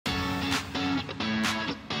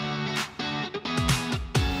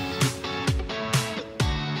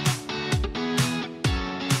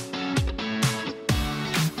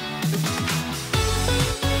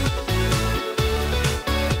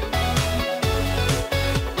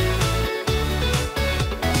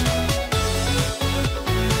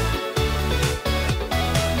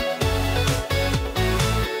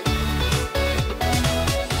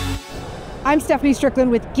I'm Stephanie Stricklen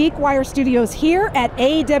with GeekWire Studios here at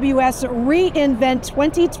AWS reInvent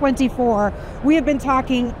 2024. We have been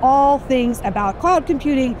talking all things about cloud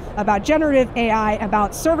computing, about generative AI,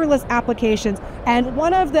 about serverless applications, and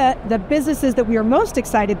one of the businesses that we are most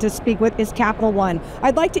excited to speak with is Capital One.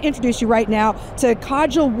 I'd like to introduce you right now to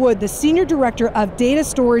Kajal Wood, the Senior Director of Data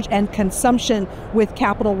Storage and Consumption with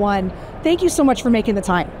Capital One. Thank you so much for making the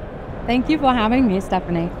time. Thank you for having me,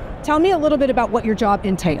 Stephanie. Tell me a little bit about what your job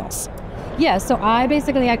entails. Yeah, so I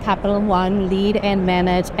basically at Capital One lead and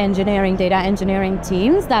manage data engineering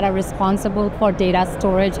teams that are responsible for data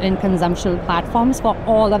storage and consumption platforms for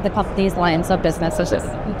all of the company's lines of businesses.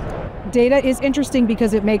 Data is interesting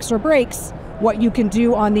because it makes or breaks what you can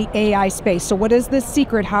do on the AI space. So what is the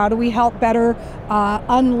secret? How do we help better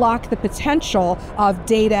unlock the potential of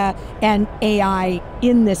data and AI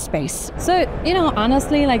in this space? So,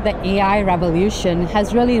 honestly, like the AI revolution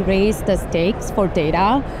has really raised the stakes for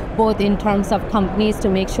data, both in terms of companies to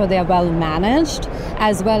make sure they are well managed,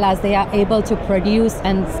 as well as they are able to produce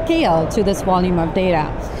and scale to this volume of data.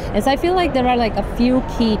 And so I feel like there are like a few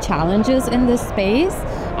key challenges in this space.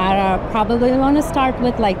 I probably want to start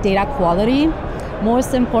with like data quality.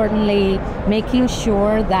 Most importantly, making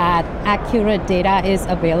sure that accurate data is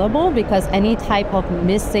available, because any type of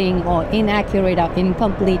missing or inaccurate or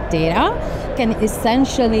incomplete data can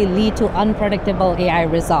essentially lead to unpredictable AI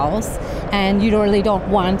results. And you really don't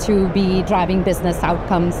want to be driving business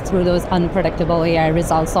outcomes through those unpredictable AI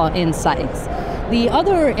results or insights. The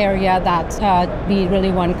other area that we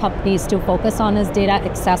really want companies to focus on is data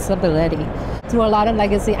accessibility. Through a lot of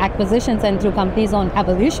legacy acquisitions and through companies' own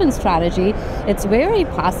evolution strategy, it's very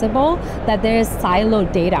possible that there is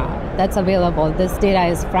siloed data that's available. This data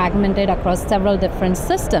is fragmented across several different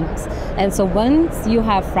systems. And so once you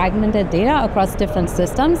have fragmented data across different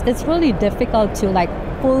systems, it's really difficult to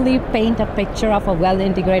fully paint a picture of a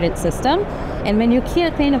well-integrated system. And when you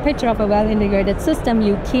can't paint a picture of a well-integrated system,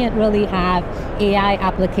 you can't really have AI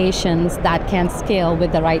applications that can scale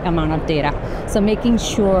with the right amount of data. So making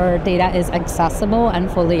sure data is accessible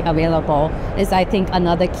and fully available is, I think,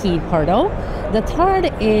 another key hurdle. The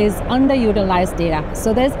third is underutilized data.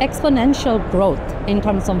 So there's exponential growth in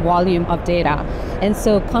terms of volume of data. And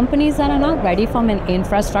so companies that are not ready from an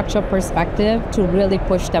infrastructure perspective to really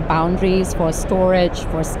push the boundaries for storage,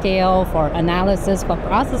 for scale, for analysis, for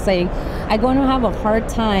processing, are going to have a hard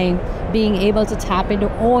time being able to tap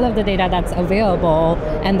into all of the data that's available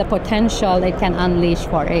and the potential it can unleash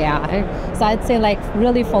for AI. So I'd say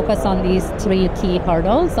really focus on these three key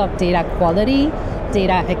hurdles of data quality,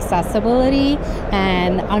 data accessibility,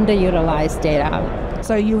 and underutilized data.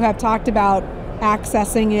 So you have talked about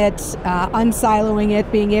accessing it, unsiloing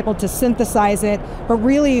it, being able to synthesize it, but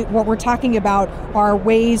really what we're talking about are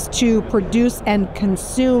ways to produce and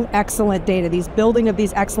consume excellent data, these building of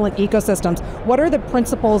these excellent ecosystems. What are the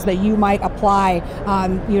principles that you might apply,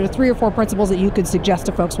 3 or 4 principles that you could suggest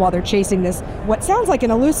to folks while they're chasing this, what sounds like an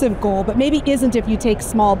elusive goal, but maybe isn't if you take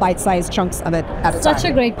small bite-sized chunks of it at a time? Such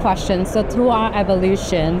a great question. So through our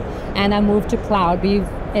evolution and our move to cloud,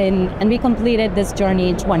 we completed this journey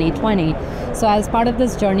in 2020. So as part of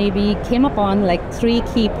this journey, we came upon 3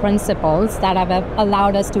 key principles that have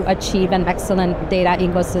allowed us to achieve an excellent data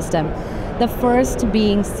ecosystem. The first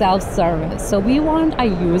being self-service. So we want our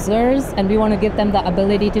users and we want to give them the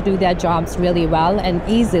ability to do their jobs really well and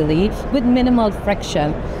easily with minimal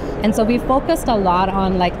friction. And so we focused a lot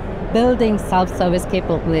on building self-service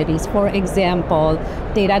capabilities. For example,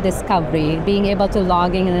 data discovery, being able to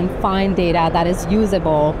log in and find data that is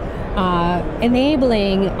usable,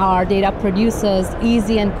 enabling our data producers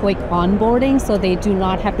easy and quick onboarding so they do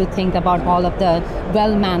not have to think about all of the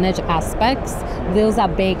well-managed aspects. Those are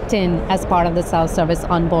baked in as part of the self-service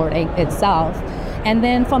onboarding itself. And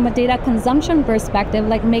then from a data consumption perspective,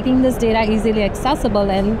 making this data easily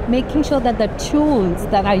accessible and making sure that the tools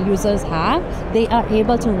that our users have, they are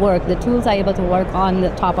able to work, the tools are able to work on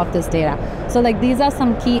the top of this data. So these are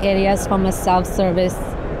some key areas from a self-service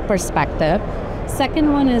perspective.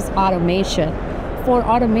 Second one is automation. For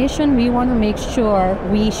automation, we want to make sure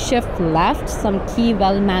we shift left some key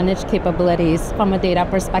well-managed capabilities from a data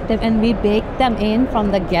perspective, and we bake them in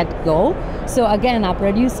from the get-go. So again, our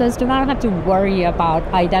producers do not have to worry about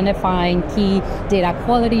identifying key data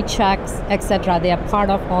quality checks, etc. They are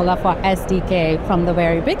part of all of our SDK from the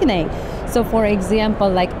very beginning. So for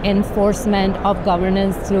example, enforcement of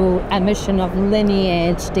governance through emission of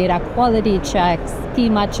lineage, data quality checks,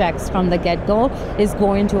 schema checks from the get-go is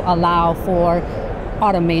going to allow for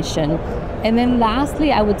automation. And then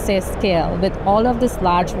lastly, I would say scale. With all of this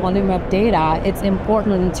large volume of data, it's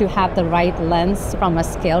important to have the right lens from a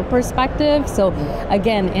scale perspective. So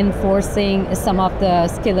again, enforcing some of the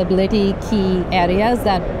scalability key areas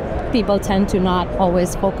that people tend to not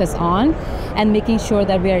always focus on, and making sure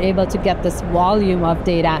that we are able to get this volume of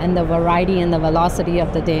data and the variety and the velocity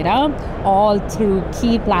of the data all through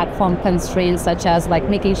key platform constraints, such as like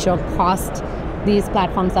making sure these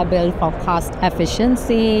platforms are built for cost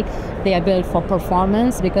efficiency, they are built for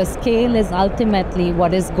performance, because scale is ultimately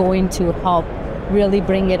what is going to help really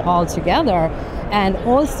bring it all together. And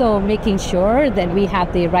also making sure that we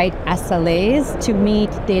have the right SLAs to meet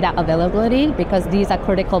data availability, because these are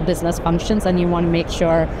critical business functions and you want to make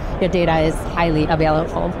sure your data is highly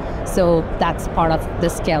available. So that's part of the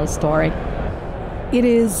scale story. It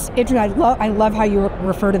is interesting. I love how you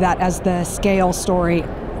refer to that as the scale story.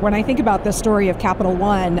 When I think about the story of Capital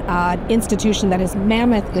One, institution that is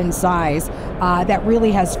mammoth in size, that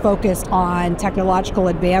really has focused on technological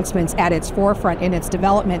advancements at its forefront in its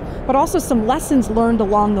development, but also some lessons learned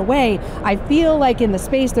along the way. I feel like in the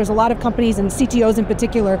space, there's a lot of companies, and CTOs in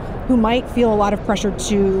particular, who might feel a lot of pressure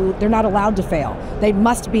they're not allowed to fail. They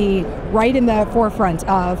must be right in the forefront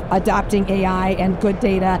of adopting AI and good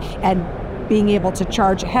data and being able to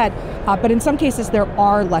charge ahead. But in some cases, there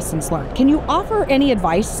are lessons learned. Can you offer any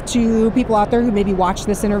advice to people out there who maybe watch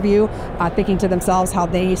this interview, thinking to themselves how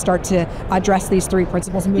they start to address these three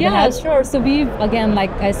principles and move ahead? Yeah, sure. So we've, again,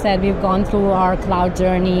 like I said, we've gone through our cloud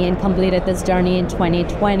journey and completed this journey in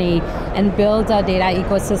 2020 and built a data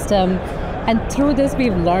ecosystem. And through this,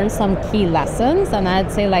 we've learned some key lessons, and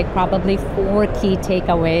I'd say like probably 4 key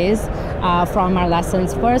takeaways from our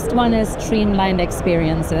lessons. First one is streamlined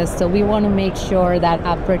experiences. So we want to make sure that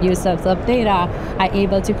our producers of data are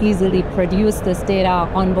able to easily produce this data,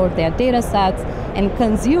 onboard their data sets, and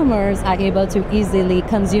consumers are able to easily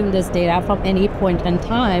consume this data from any point in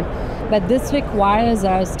time. But this requires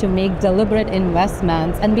us to make deliberate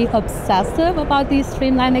investments and be obsessive about these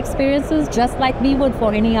streamlined experiences, just like we would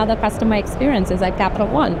for any other customer experiences at Capital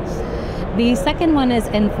One. The second one is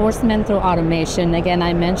enforcement through automation. Again,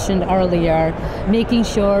 I mentioned earlier, making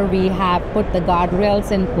sure we have put the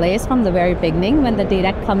guardrails in place from the very beginning when the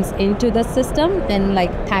data comes into the system, and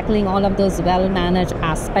like tackling all of those well-managed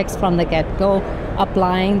aspects from the get-go,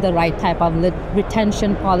 applying the right type of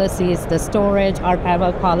retention policies, the storage,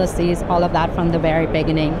 archival policies, all of that from the very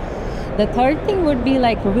beginning. The third thing would be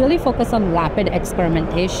like really focus on rapid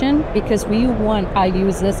experimentation, because we want our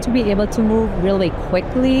users to be able to move really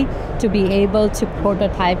quickly, to be able to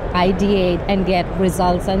prototype, ideate, and get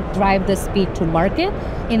results and drive the speed to market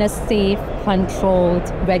in a safe, controlled,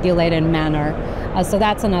 regulated manner. So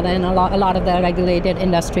that's another, and a lot of the regulated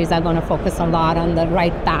industries are going to focus a lot on the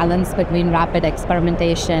right balance between rapid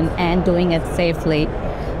experimentation and doing it safely.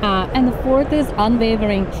 And the fourth is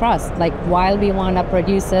unwavering trust. Like, while we want our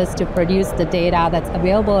producers to produce the data that's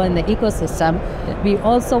available in the ecosystem, we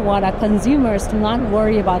also want our consumers to not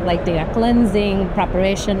worry about like data cleansing,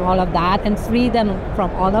 preparation, all of that, and free them from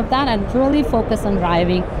all of that and really focus on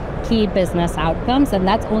driving key business outcomes. And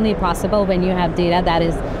that's only possible when you have data that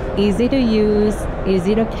is easy to use,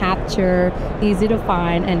 easy to capture, easy to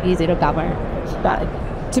find, and easy to govern.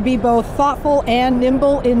 To be both thoughtful and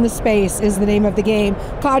nimble in the space is the name of the game.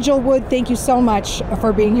 Kajal Wood, thank you so much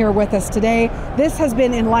for being here with us today. This has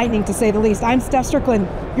been enlightening, to say the least. I'm Steph Stricklen.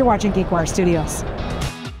 You're watching GeekWire Studios.